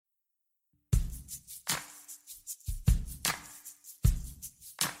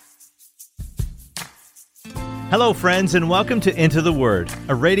Hello, friends, and welcome to Into the Word,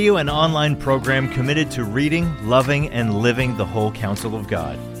 a radio and online program committed to reading, loving, and living the whole counsel of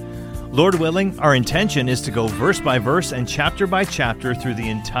God. Lord willing, our intention is to go verse by verse and chapter by chapter through the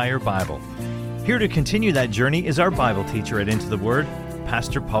entire Bible. Here to continue that journey is our Bible teacher at Into the Word,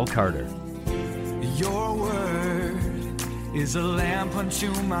 Pastor Paul Carter. Your word is a lamp unto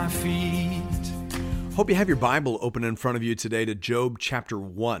my feet. Hope you have your Bible open in front of you today to Job chapter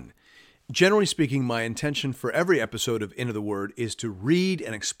 1. Generally speaking, my intention for every episode of Into the Word is to read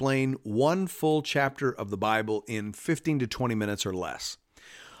and explain one full chapter of the Bible in 15 to 20 minutes or less.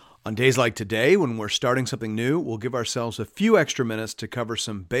 On days like today, when we're starting something new, we'll give ourselves a few extra minutes to cover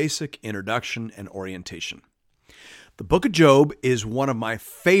some basic introduction and orientation. The book of Job is one of my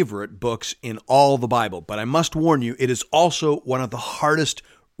favorite books in all the Bible, but I must warn you, it is also one of the hardest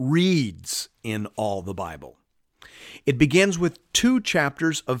reads in all the Bible. It begins with 2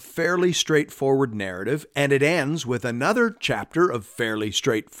 chapters of fairly straightforward narrative, and it ends with another chapter of fairly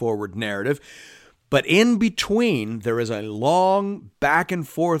straightforward narrative. But in between, there is a long back and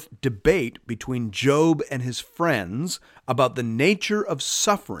forth debate between Job and his friends about the nature of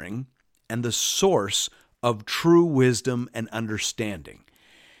suffering and the source of true wisdom and understanding.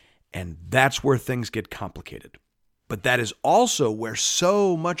 And that's where things get complicated. But that is also where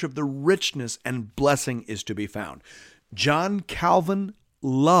so much of the richness and blessing is to be found. John Calvin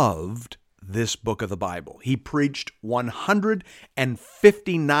loved this book of the Bible. He preached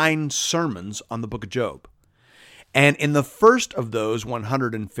 159 sermons on the book of Job. And in the first of those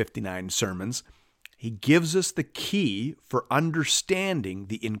 159 sermons, he gives us the key for understanding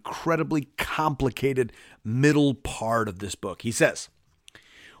the incredibly complicated middle part of this book. He says,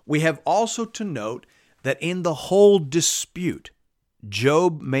 "We have also to note that in the whole dispute,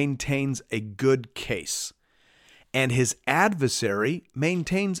 Job maintains a good case, and his adversary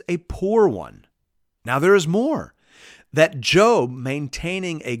maintains a poor one. Now there is more, that Job,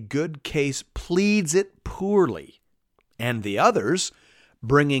 maintaining a good case, pleads it poorly, and the others,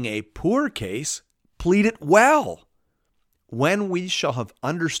 bringing a poor case, plead it well. When we shall have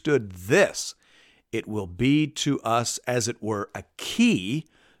understood this, it will be to us, as it were, a key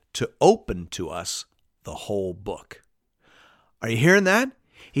to open to us the whole book." Are you hearing that?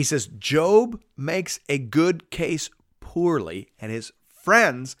 He says Job makes a good case poorly, and his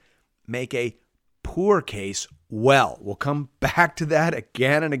friends make a poor case well. We'll come back to that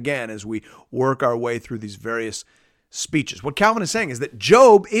again and again as we work our way through these various speeches. What Calvin is saying is that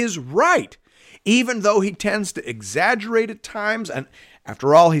Job is right, even though he tends to exaggerate at times, and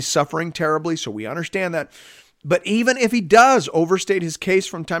after all, he's suffering terribly, so we understand that. But even if he does overstate his case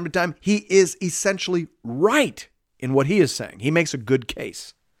from time to time, he is essentially right in what he is saying. He makes a good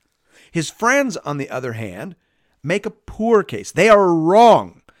case. His friends, on the other hand, make a poor case. They are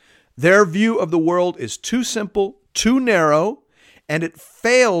wrong. Their view of the world is too simple, too narrow, and it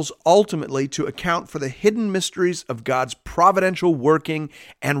fails ultimately to account for the hidden mysteries of God's providential working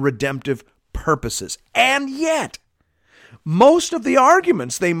and redemptive purposes. And yet, most of the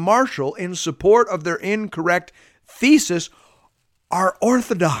arguments they marshal in support of their incorrect thesis are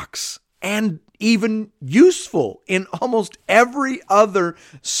orthodox and even useful in almost every other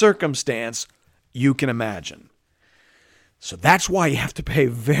circumstance you can imagine. So that's why you have to pay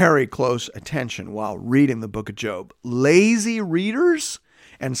very close attention while reading the book of Job. Lazy readers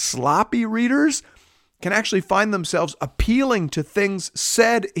and sloppy readers can actually find themselves appealing to things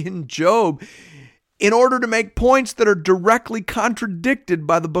said in Job in order to make points that are directly contradicted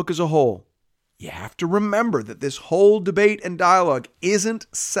by the book as a whole. You have to remember that this whole debate and dialogue isn't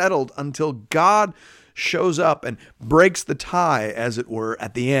settled until God shows up and breaks the tie, as it were,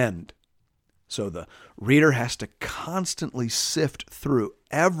 at the end. So the reader has to constantly sift through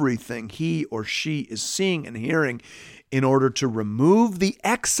everything he or she is seeing and hearing in order to remove the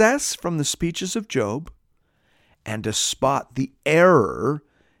excess from the speeches of Job and to spot the error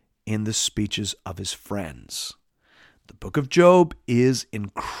in the speeches of his friends. The book of Job is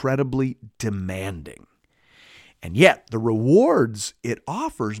incredibly demanding, and yet the rewards it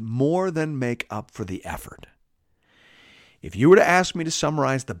offers more than make up for the effort. If you were to ask me to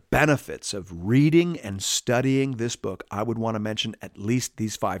summarize the benefits of reading and studying this book, I would want to mention at least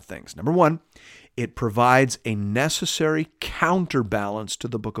these 5 things. Number 1, it provides a necessary counterbalance to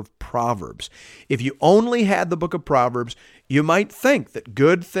the book of Proverbs. If you only had the book of Proverbs, you might think that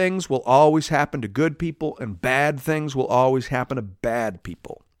good things will always happen to good people and bad things will always happen to bad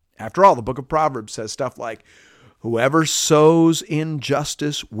people. After all, the book of Proverbs says stuff like, "Whoever sows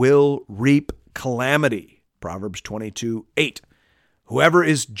injustice will reap calamity." Proverbs 22:8. "Whoever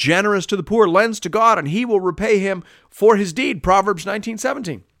is generous to the poor lends to God, and he will repay him for his deed." Proverbs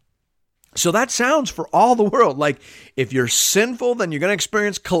 19:17. So that sounds for all the world like if you're sinful, then you're going to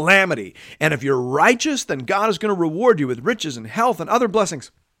experience calamity. And if you're righteous, then God is going to reward you with riches and health and other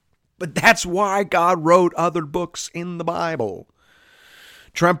blessings. But that's why God wrote other books in the Bible.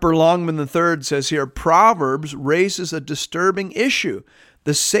 Tremper Longman III says here, Proverbs raises a disturbing issue.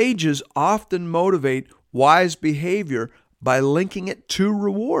 The sages often motivate wise behavior by linking it to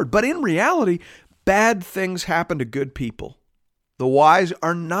reward. But in reality, bad things happen to good people. The wise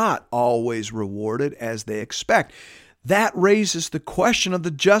are not always rewarded as they expect. That raises the question of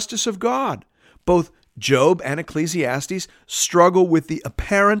the justice of God. Both Job and Ecclesiastes struggle with the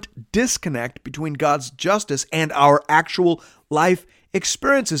apparent disconnect between God's justice and our actual life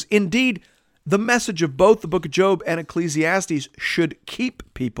experiences. Indeed, the message of both the book of Job and Ecclesiastes should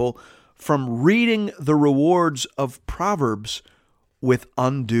keep people from reading the rewards of Proverbs with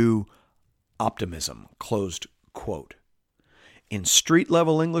undue optimism. Closed quote. In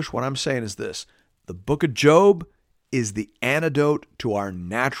street-level English, what I'm saying is this. The book of Job is the antidote to our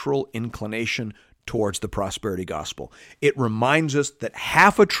natural inclination towards the prosperity gospel. It reminds us that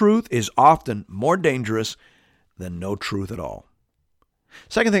half a truth is often more dangerous than no truth at all.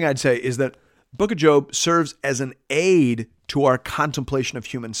 Second thing I'd say is that the book of Job serves as an aid to our contemplation of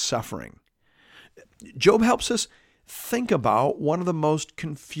human suffering. Job helps us think about one of the most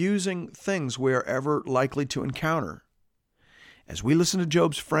confusing things we are ever likely to encounter. As we listen to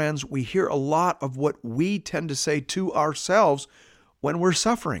Job's friends, we hear a lot of what we tend to say to ourselves when we're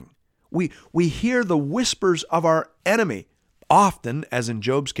suffering. We hear the whispers of our enemy, often, as in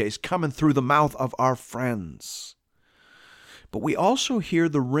Job's case, coming through the mouth of our friends. But we also hear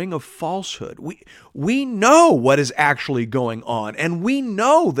the ring of falsehood. We know what is actually going on, and we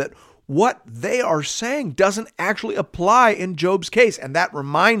know that what they are saying doesn't actually apply in Job's case. And that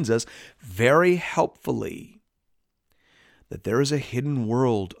reminds us very helpfully that there is a hidden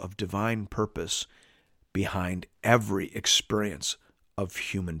world of divine purpose behind every experience of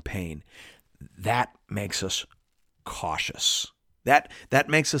human pain. That makes us cautious. That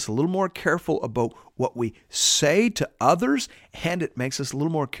makes us a little more careful about what we say to others, and it makes us a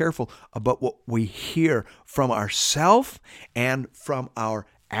little more careful about what we hear from ourselves and from our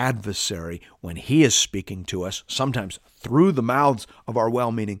adversary when he is speaking to us, sometimes through the mouths of our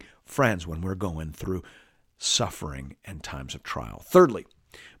well-meaning friends when we're going through suffering and times of trial. Thirdly,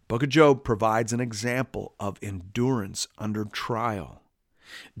 Book of Job provides an example of endurance under trial.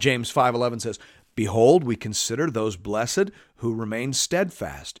 James 5:11 says, Behold, we consider those blessed who remain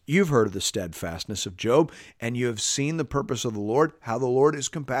steadfast. You've heard of the steadfastness of Job, and you have seen the purpose of the Lord, how the Lord is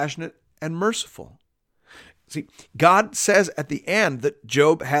compassionate and merciful. See, God says at the end that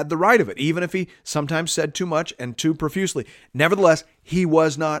Job had the right of it, even if he sometimes said too much and too profusely. Nevertheless, he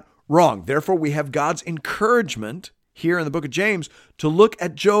was not wrong. Therefore, we have God's encouragement here in the book of James to look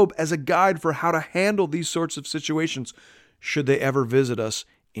at Job as a guide for how to handle these sorts of situations should they ever visit us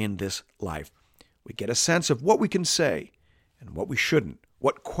in this life. We get a sense of what we can say and what we shouldn't,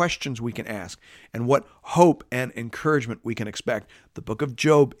 what questions we can ask, and what hope and encouragement we can expect. The book of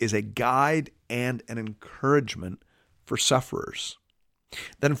Job is a guide and an encouragement for sufferers.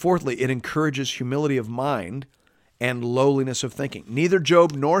 Then fourthly, it encourages humility of mind and lowliness of thinking. Neither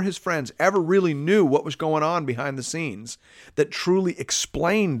Job nor his friends ever really knew what was going on behind the scenes that truly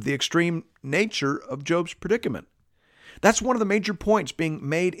explained the extreme nature of Job's predicament. That's one of the major points being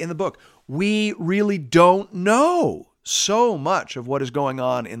made in the book. We really don't know so much of what is going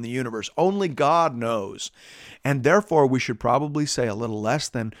on in the universe. Only God knows. And therefore, we should probably say a little less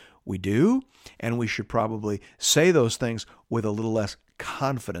than we do, and we should probably say those things with a little less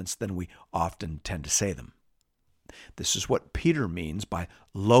confidence than we often tend to say them. This is what Peter means by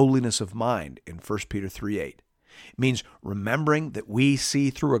lowliness of mind in 1 Peter 3:8. It means remembering that we see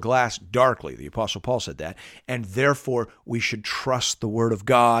through a glass darkly. The Apostle Paul said that. And therefore, we should trust the Word of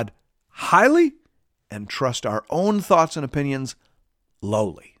God highly and trust our own thoughts and opinions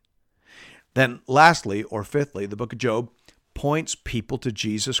lowly. Then lastly, or fifthly, the book of Job points people to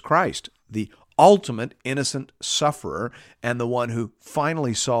Jesus Christ, the ultimate innocent sufferer and the one who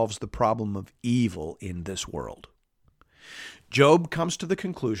finally solves the problem of evil in this world. Job comes to the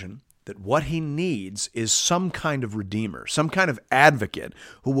conclusion that what he needs is some kind of redeemer, some kind of advocate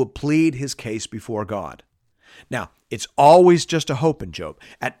who will plead his case before God. Now, it's always just a hope in Job.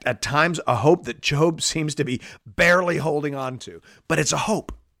 At times, a hope that Job seems to be barely holding on to, but it's a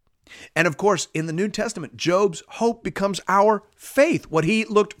hope. And of course, in the New Testament, Job's hope becomes our faith. What he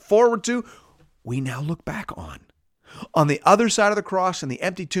looked forward to, we now look back on. On the other side of the cross, in the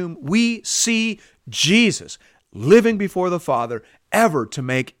empty tomb, we see Jesus living before the Father, ever to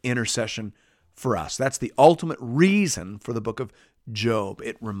make intercession for us. That's the ultimate reason for the book of Job.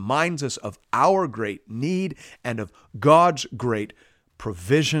 It reminds us of our great need and of God's great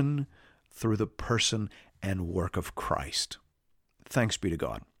provision through the person and work of Christ. Thanks be to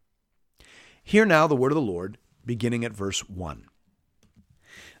God. Hear now the word of the Lord, beginning at verse 1.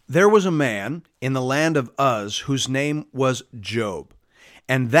 There was a man in the land of Uz whose name was Job,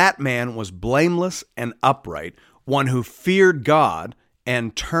 and that man was blameless and upright, one who feared God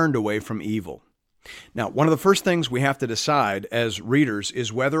and turned away from evil. Now, one of the first things we have to decide as readers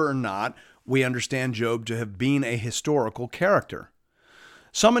is whether or not we understand Job to have been a historical character.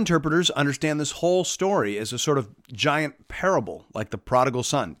 Some interpreters understand this whole story as a sort of giant parable, like the prodigal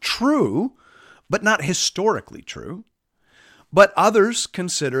son. True, but not historically true. But others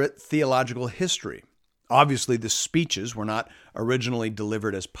consider it theological history. Obviously, the speeches were not originally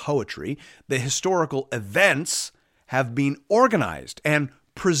delivered as poetry. The historical events have been organized and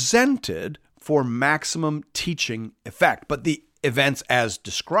presented for maximum teaching effect. But the events as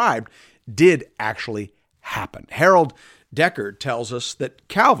described did actually happen. Harold Decker tells us that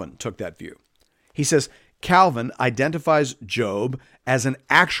Calvin took that view. He says Calvin identifies Job as an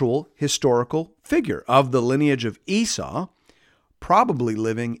actual historical figure of the lineage of Esau, probably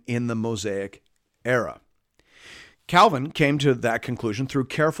living in the Mosaic era. Calvin came to that conclusion through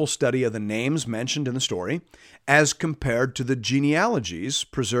careful study of the names mentioned in the story as compared to the genealogies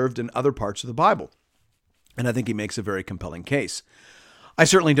preserved in other parts of the Bible. And I think he makes a very compelling case. I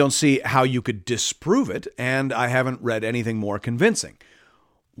certainly don't see how you could disprove it, and I haven't read anything more convincing.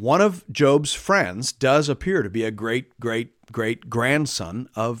 One of Job's friends does appear to be a great-great-great-grandson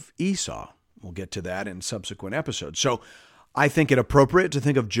of Esau. We'll get to that in subsequent episodes. So I think it appropriate to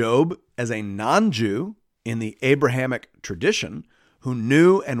think of Job as a non-Jew in the Abrahamic tradition who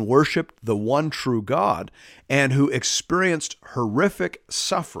knew and worshiped the one true God and who experienced horrific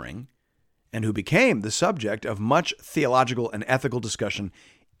suffering and who became the subject of much theological and ethical discussion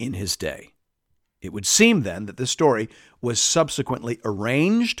in his day. It would seem then that this story was subsequently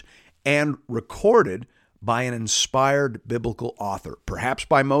arranged and recorded by an inspired biblical author, perhaps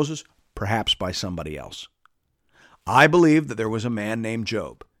by Moses, perhaps by somebody else. I believe that there was a man named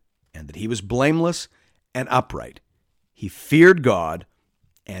Job, and that he was blameless and upright. He feared God,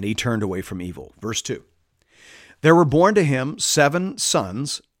 and he turned away from evil. Verse 2. There were born to him 7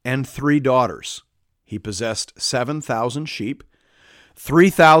 sons and 3 daughters. He possessed 7,000 sheep,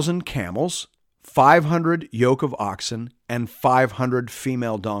 3,000 camels, 500 yoke of oxen, and 500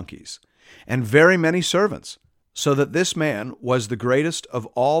 female donkeys, and very many servants, so that this man was the greatest of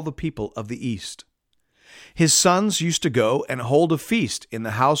all the people of the East. His sons used to go and hold a feast in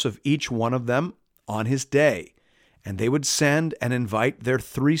the house of each one of them on his day, and they would send and invite their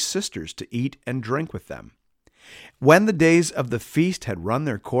 3 sisters to eat and drink with them. When the days of the feast had run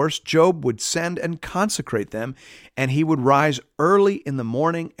their course, Job would send and consecrate them, and he would rise early in the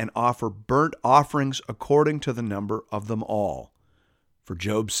morning and offer burnt offerings according to the number of them all. For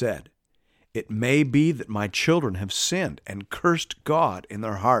Job said, "It may be that my children have sinned and cursed God in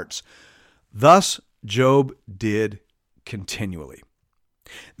their hearts." Thus Job did continually.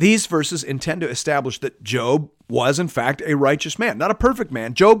 These verses intend to establish that Job was, in fact, a righteous man, not a perfect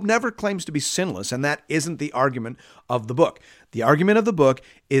man. Job never claims to be sinless, and that isn't the argument of the book. The argument of the book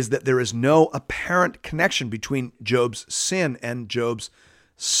is that there is no apparent connection between Job's sin and Job's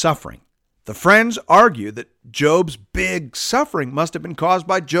suffering. The friends argue that Job's big suffering must have been caused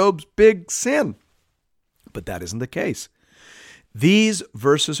by Job's big sin, but that isn't the case. These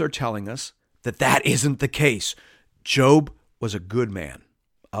verses are telling us that that isn't the case. Job was a good man,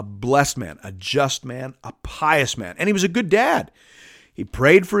 a blessed man, a just man, a pious man, and he was a good dad. He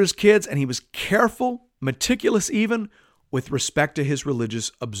prayed for his kids, and he was careful, meticulous even, with respect to his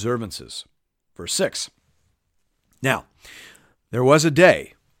religious observances. Verse 6. Now, there was a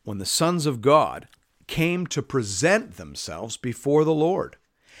day when the sons of God came to present themselves before the Lord,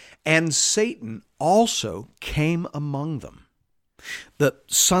 and Satan also came among them. The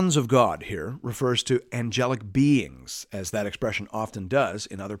sons of God here refers to angelic beings, as that expression often does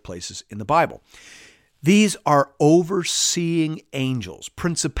in other places in the Bible. These are overseeing angels,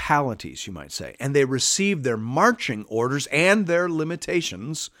 principalities, you might say, and they receive their marching orders and their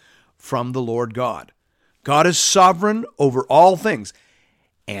limitations from the Lord God. God is sovereign over all things,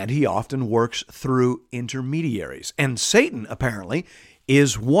 and he often works through intermediaries. And Satan, apparently,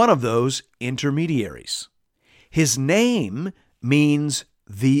 is one of those intermediaries. His name means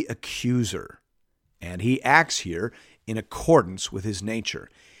the accuser, and he acts here in accordance with his nature.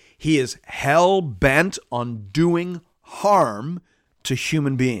 He is hell-bent on doing harm to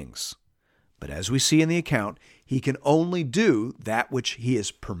human beings. But as we see in the account, He can only do that which he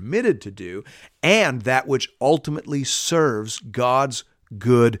is permitted to do and that which ultimately serves God's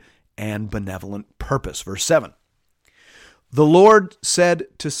good and benevolent purpose. Verse 7. The Lord said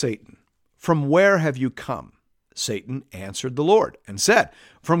to Satan, "From where have you come?" Satan answered the Lord and said,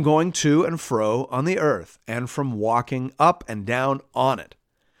 "From going to and fro on the earth, and from walking up and down on it."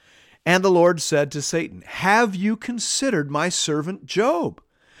 And the Lord said to Satan, "Have you considered my servant Job,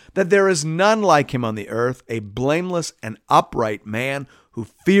 that there is none like him on the earth, a blameless and upright man who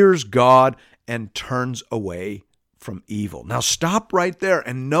fears God and turns away from evil?" Now stop right there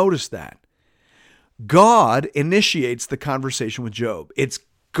and notice that. God initiates the conversation with Job. It's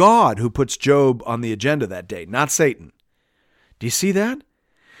God who puts Job on the agenda that day, not Satan. Do you see that?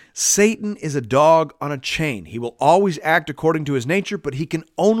 Satan is a dog on a chain. He will always act according to his nature, but he can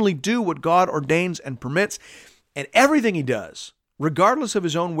only do what God ordains and permits. And everything he does, regardless of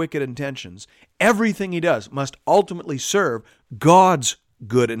his own wicked intentions, everything he does must ultimately serve God's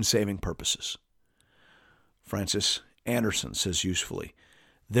good and saving purposes. Francis Anderson says usefully,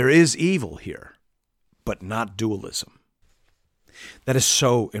 "There is evil here, but not dualism." That is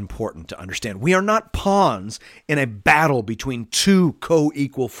so important to understand. We are not pawns in a battle between two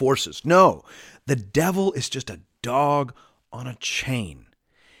co-equal forces. No, the devil is just a dog on a chain.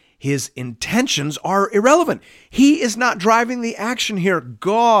 His intentions are irrelevant. He is not driving the action here.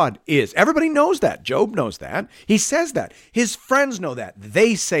 God is. Everybody knows that. Job knows that. He says that. His friends know that.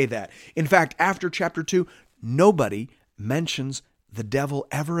 They say that. In fact, after chapter 2, nobody mentions the devil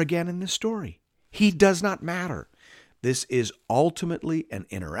ever again in this story. He does not matter. This is ultimately an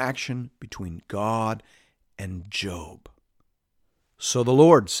interaction between God and Job. So the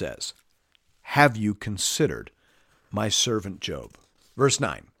Lord says, "Have you considered my servant Job?" Verse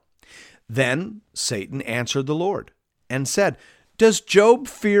 9. Then Satan answered the Lord and said, "Does Job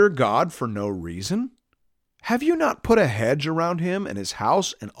fear God for no reason? Have you not put a hedge around him and his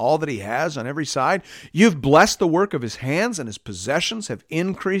house and all that he has on every side? You've blessed the work of his hands, and his possessions have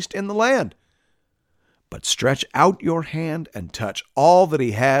increased in the land. But stretch out your hand and touch all that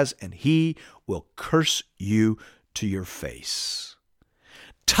he has, and he will curse you to your face.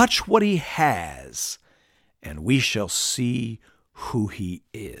 Touch what he has, and we shall see who he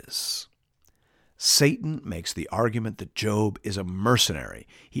is." Satan makes the argument that Job is a mercenary.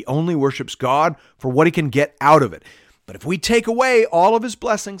 He only worships God for what he can get out of it. But if we take away all of his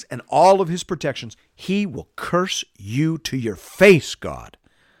blessings and all of his protections, he will curse you to your face, God.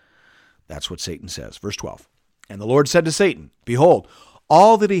 That's what Satan says. Verse 12. And the Lord said to Satan, "Behold,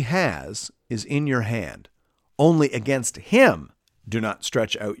 all that he has is in your hand. Only against him do not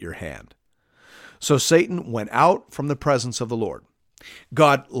stretch out your hand." So Satan went out from the presence of the Lord.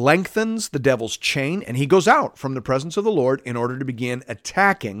 God lengthens the devil's chain, and he goes out from the presence of the Lord in order to begin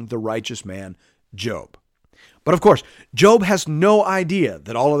attacking the righteous man, Job. But of course, Job has no idea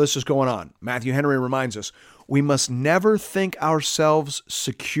that all of this is going on. Matthew Henry reminds us, we must never think ourselves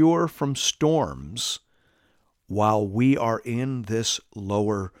secure from storms while we are in this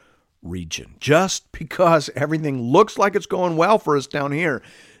lower region. Just because everything looks like it's going well for us down here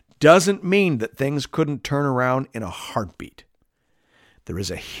doesn't mean that things couldn't turn around in a heartbeat. There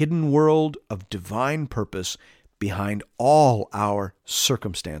is a hidden world of divine purpose behind all our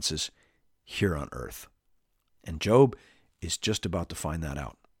circumstances here on earth. And Job is just about to find that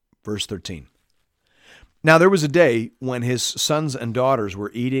out. Verse 13. Now there was a day when his sons and daughters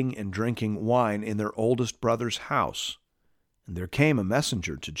were eating and drinking wine in their oldest brother's house. And there came a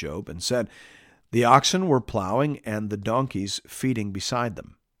messenger to Job and said, "The oxen were plowing and the donkeys feeding beside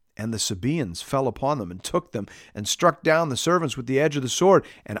them. And the Sabaeans fell upon them and took them and struck down the servants with the edge of the sword,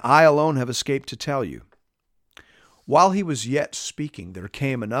 and I alone have escaped to tell you." While he was yet speaking, there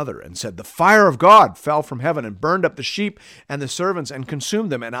came another and said, "The fire of God fell from heaven and burned up the sheep and the servants and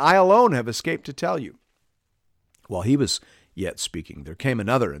consumed them, and I alone have escaped to tell you." While he was yet speaking, there came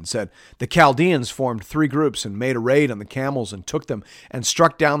another and said, "The Chaldeans formed 3 groups and made a raid on the camels and took them and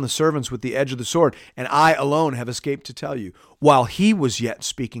struck down the servants with the edge of the sword, and I alone have escaped to tell you." While he was yet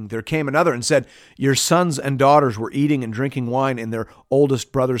speaking, there came another and said, "Your sons and daughters were eating and drinking wine in their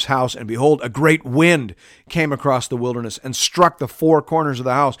oldest brother's house, and behold, a great wind came across the wilderness and struck the 4 corners of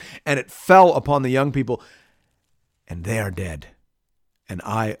the house, and it fell upon the young people, and they are dead, and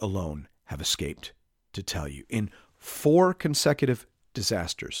I alone have escaped to tell you." In 4 consecutive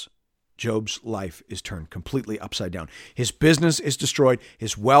disasters, Job's life is turned completely upside down. His business is destroyed,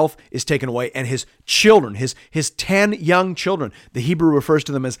 his wealth is taken away, and his children, his 10 young children, the Hebrew refers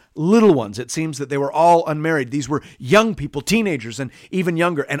to them as little ones. It seems that they were all unmarried. These were young people, teenagers, and even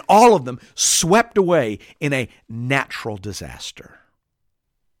younger, and all of them swept away in a natural disaster.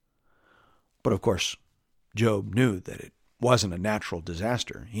 But of course, Job knew that it wasn't a natural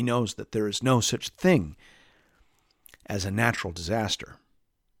disaster. He knows that there is no such thing as a natural disaster.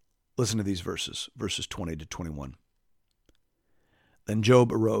 Listen to these verses 20 to 21. Then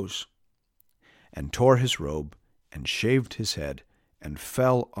Job arose and tore his robe and shaved his head and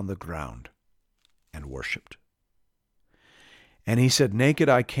fell on the ground and worshipped. And he said, Naked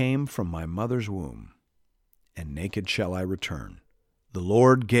I came from my mother's womb, and naked shall I return. The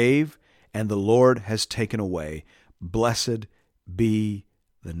Lord gave, and the Lord has taken away. Blessed be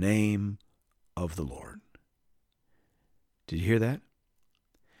the name of the Lord. Did you hear that?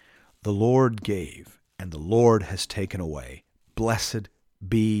 The Lord gave, and the Lord has taken away. Blessed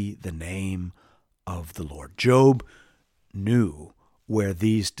be the name of the Lord. Job knew where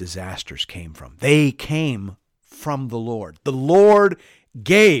these disasters came from. They came from the Lord. The Lord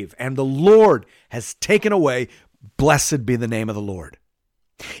gave, and the Lord has taken away. Blessed be the name of the Lord.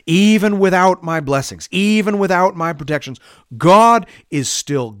 Even without my blessings, even without my protections, God is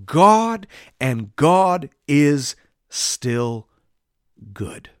still God, and God is still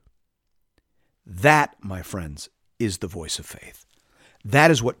good. That, my friends, is the voice of faith.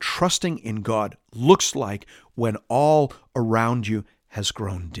 That is what trusting in God looks like when all around you has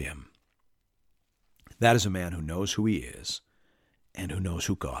grown dim. That is a man who knows who he is and who knows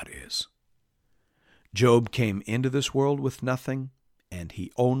who God is. Job came into this world with nothing, and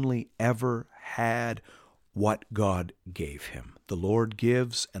he only ever had what God gave him. The Lord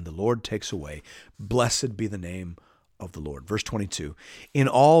gives, and the Lord takes away. Blessed be the name of the Lord. Verse 22, in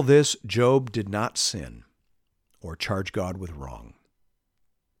all this Job did not sin or charge God with wrong.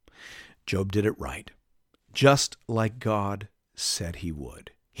 Job did it right, just like God said he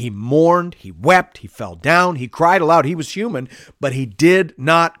would. He mourned, he wept, he fell down, he cried aloud. He was human, but he did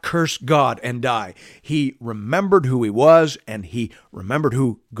not curse God and die. He remembered who he was, and he remembered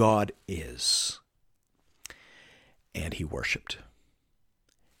who God is. And he worshiped.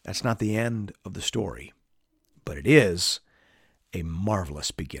 That's not the end of the story, but it is a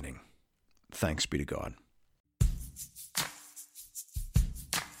marvelous beginning. Thanks be to God.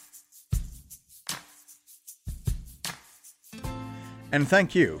 And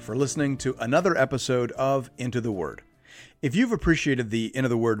thank you for listening to another episode of Into the Word. If you've appreciated the Into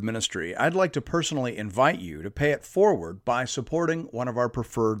the Word ministry, I'd like to personally invite you to pay it forward by supporting one of our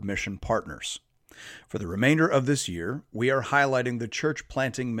preferred mission partners. For the remainder of this year, we are highlighting the church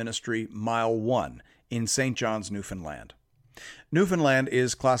planting ministry Mile 1 in St. John's, Newfoundland. Newfoundland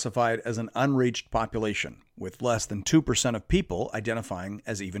is classified as an unreached population, with less than 2% of people identifying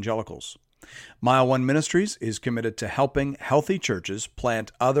as evangelicals. Mile 1 Ministries is committed to helping healthy churches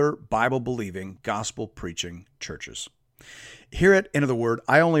plant other Bible-believing, gospel-preaching churches. Here at Into the Word,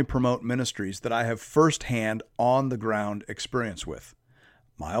 I only promote ministries that I have firsthand, on-the-ground experience with.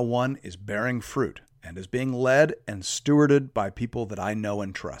 Mile 1 is bearing fruit and is being led and stewarded by people that I know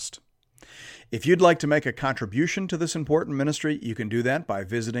and trust. If you'd like to make a contribution to this important ministry, you can do that by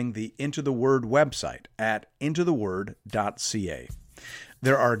visiting the Into the Word website at intotheword.ca.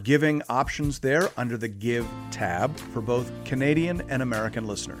 There are giving options there under the Give tab for both Canadian and American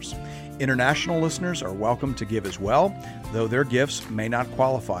listeners. International listeners are welcome to give as well, though their gifts may not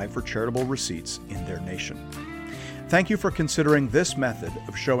qualify for charitable receipts in their nation. Thank you for considering this method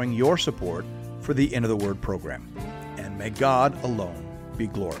of showing your support for the Into the Word program, and may God alone be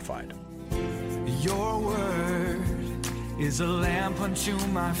glorified. Your word is a lamp unto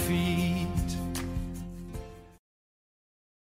my feet